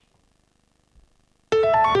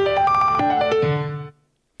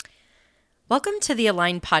Welcome to the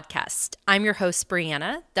Align Podcast. I'm your host,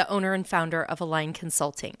 Brianna, the owner and founder of Align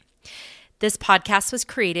Consulting. This podcast was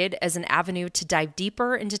created as an avenue to dive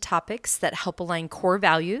deeper into topics that help align core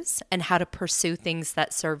values and how to pursue things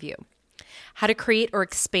that serve you. How to create or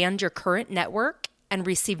expand your current network and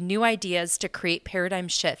receive new ideas to create paradigm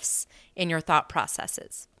shifts in your thought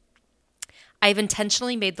processes. I've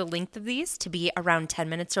intentionally made the length of these to be around 10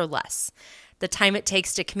 minutes or less, the time it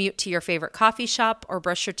takes to commute to your favorite coffee shop or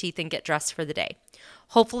brush your teeth and get dressed for the day,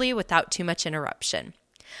 hopefully without too much interruption.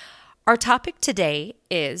 Our topic today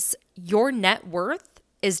is your net worth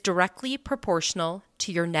is directly proportional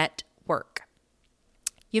to your net work.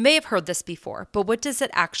 You may have heard this before, but what does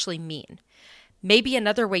it actually mean? Maybe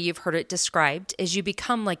another way you've heard it described is you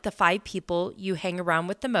become like the 5 people you hang around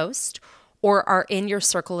with the most or are in your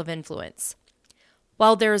circle of influence.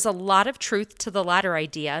 While there is a lot of truth to the latter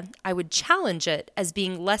idea, I would challenge it as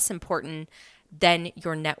being less important than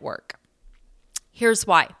your network. Here's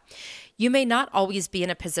why. You may not always be in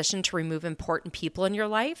a position to remove important people in your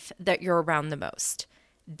life that you're around the most.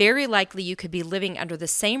 Very likely you could be living under the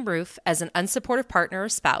same roof as an unsupportive partner or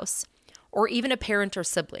spouse, or even a parent or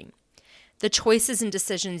sibling. The choices and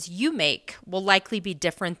decisions you make will likely be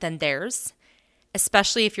different than theirs,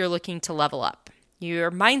 especially if you're looking to level up. Your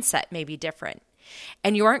mindset may be different.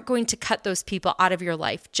 And you aren't going to cut those people out of your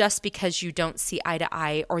life just because you don't see eye to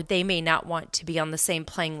eye or they may not want to be on the same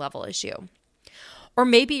playing level as you. Or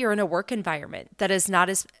maybe you're in a work environment that is not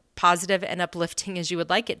as positive and uplifting as you would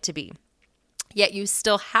like it to be. Yet you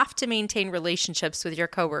still have to maintain relationships with your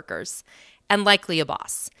coworkers and likely a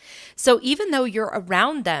boss. So even though you're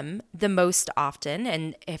around them the most often,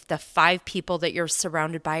 and if the 5 people that you're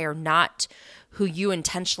surrounded by are not who you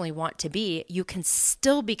intentionally want to be, you can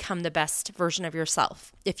still become the best version of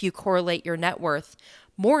yourself if you correlate your net worth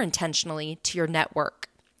more intentionally to your network.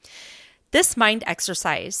 This mind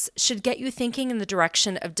exercise should get you thinking in the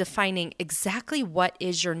direction of defining exactly what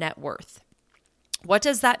is your net worth. What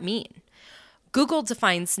does that mean? Google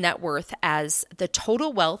defines net worth as the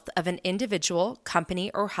total wealth of an individual, company,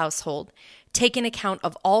 or household, taking account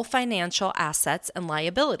of all financial assets and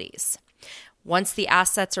liabilities. Once the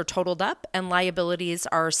assets are totaled up and liabilities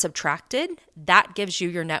are subtracted, that gives you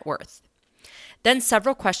your net worth. Then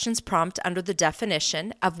several questions prompt under the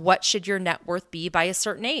definition of what should your net worth be by a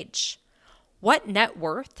certain age. What net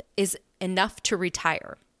worth is enough to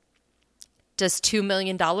retire? Does $2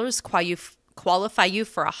 million qualify you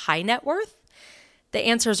for a high net worth? The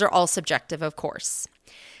answers are all subjective, of course.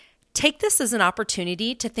 Take this as an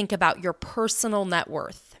opportunity to think about your personal net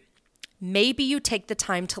worth. Maybe you take the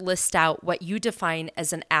time to list out what you define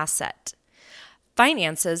as an asset.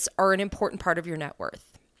 Finances are an important part of your net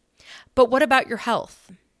worth. But what about your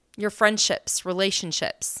health, your friendships,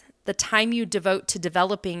 relationships, the time you devote to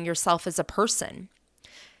developing yourself as a person,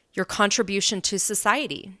 your contribution to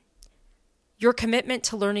society, your commitment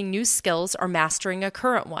to learning new skills or mastering a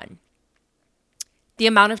current one, the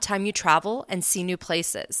amount of time you travel and see new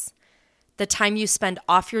places, the time you spend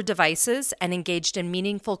off your devices and engaged in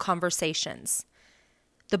meaningful conversations,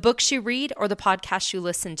 the books you read or the podcasts you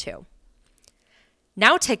listen to.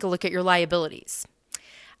 Now take a look at your liabilities.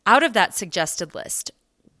 Out of that suggested list,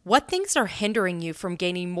 what things are hindering you from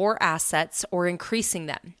gaining more assets or increasing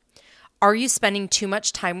them? Are you spending too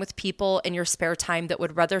much time with people in your spare time that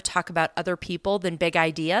would rather talk about other people than big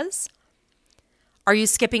ideas? Are you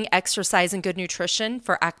skipping exercise and good nutrition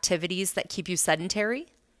for activities that keep you sedentary?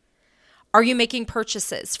 Are you making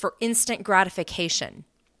purchases for instant gratification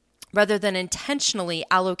rather than intentionally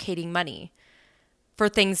allocating money for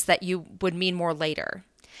things that you would mean more later?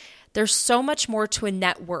 There's so much more to a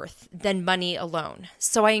net worth than money alone.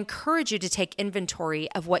 So I encourage you to take inventory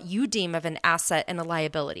of what you deem of an asset and a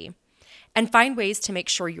liability and find ways to make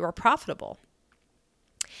sure you are profitable.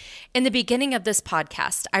 In the beginning of this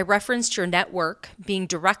podcast, I referenced your net worth being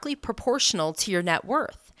directly proportional to your net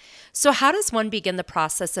worth. So how does one begin the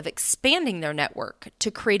process of expanding their network to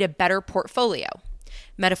create a better portfolio,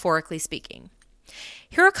 metaphorically speaking?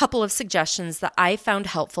 Here are a couple of suggestions that I found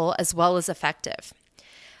helpful as well as effective.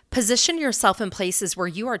 Position yourself in places where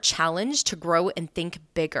you are challenged to grow and think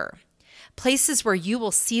bigger, places where you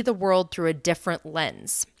will see the world through a different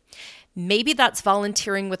lens. Maybe that's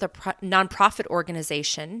volunteering with a nonprofit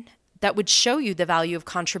organization that would show you the value of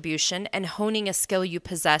contribution and honing a skill you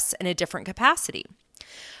possess in a different capacity.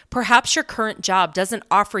 Perhaps your current job doesn't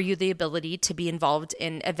offer you the ability to be involved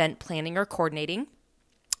in event planning or coordinating,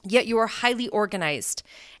 yet you are highly organized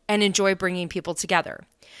and enjoy bringing people together.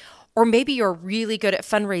 Or maybe you're really good at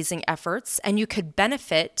fundraising efforts and you could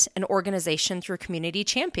benefit an organization through community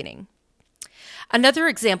championing. Another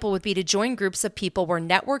example would be to join groups of people where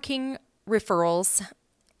networking, referrals,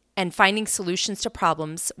 and finding solutions to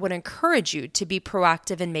problems would encourage you to be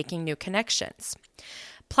proactive in making new connections.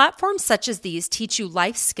 Platforms such as these teach you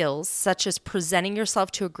life skills such as presenting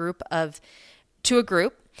yourself to a group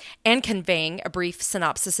and conveying a brief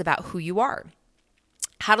synopsis about who you are,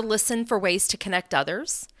 how to listen for ways to connect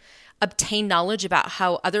others, obtain knowledge about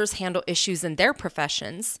how others handle issues in their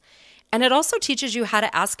professions, and it also teaches you how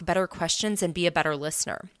to ask better questions and be a better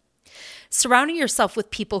listener. Surrounding yourself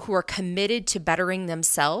with people who are committed to bettering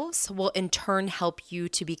themselves will in turn help you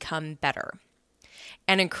to become better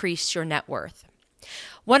and increase your net worth.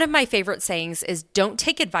 One of my favorite sayings is, don't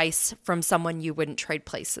take advice from someone you wouldn't trade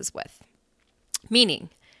places with. Meaning,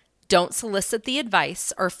 don't solicit the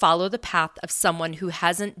advice or follow the path of someone who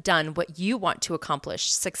hasn't done what you want to accomplish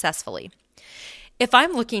successfully. If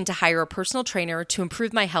I'm looking to hire a personal trainer to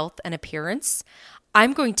improve my health and appearance,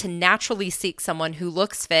 I'm going to naturally seek someone who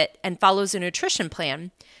looks fit and follows a nutrition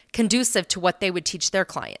plan conducive to what they would teach their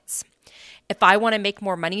clients. If I want to make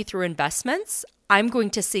more money through investments, I'm going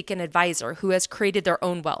to seek an advisor who has created their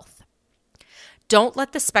own wealth. Don't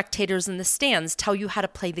let the spectators in the stands tell you how to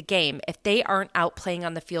play the game if they aren't out playing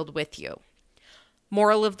on the field with you.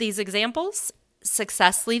 Moral of these examples,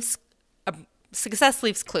 success leaves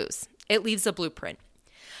clues. It leaves a blueprint.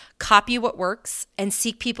 Copy what works and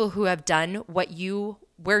seek people who have done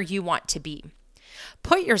where you want to be.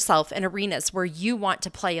 Put yourself in arenas where you want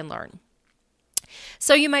to play and learn.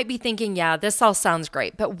 So you might be thinking, yeah, this all sounds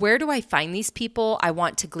great, but where do I find these people I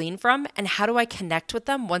want to glean from, and how do I connect with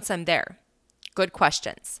them once I'm there? Good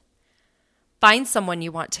questions. Find someone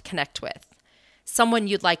you want to connect with, someone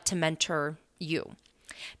you'd like to mentor you.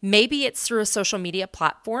 Maybe it's through a social media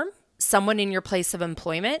platform, someone in your place of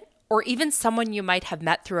employment, or even someone you might have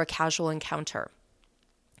met through a casual encounter.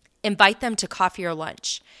 Invite them to coffee or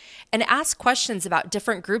lunch and ask questions about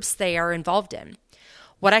different groups they are involved in,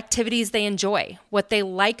 what activities they enjoy, what they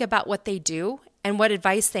like about what they do, and what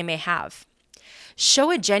advice they may have. Show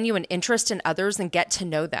a genuine interest in others and get to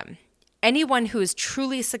know them. Anyone who is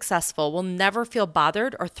truly successful will never feel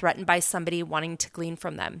bothered or threatened by somebody wanting to glean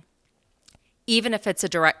from them, even if it's a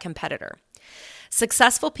direct competitor.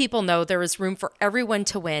 Successful people know there is room for everyone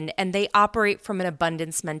to win, and they operate from an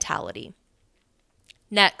abundance mentality.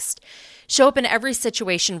 Next, show up in every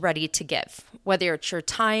situation ready to give, whether it's your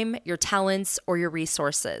time, your talents, or your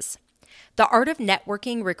resources. The art of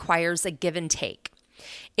networking requires a give and take.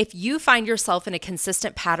 If you find yourself in a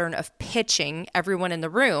consistent pattern of pitching everyone in the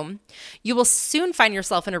room, you will soon find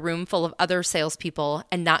yourself in a room full of other salespeople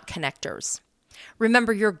and not connectors.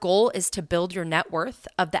 Remember, your goal is to build your net worth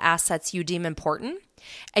of the assets you deem important,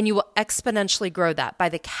 and you will exponentially grow that by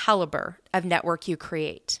the caliber of network you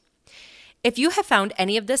create. If you have found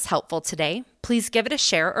any of this helpful today, please give it a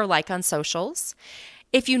share or like on socials.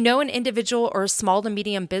 If you know an individual or a small to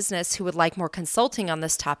medium business who would like more consulting on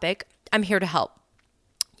this topic, I'm here to help.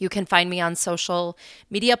 You can find me on social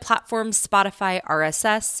media platforms, Spotify,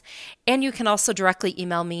 RSS, and you can also directly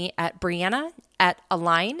email me at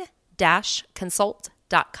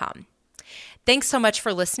Brianna@align-consult.com. Thanks so much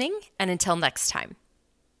for listening, and until next time.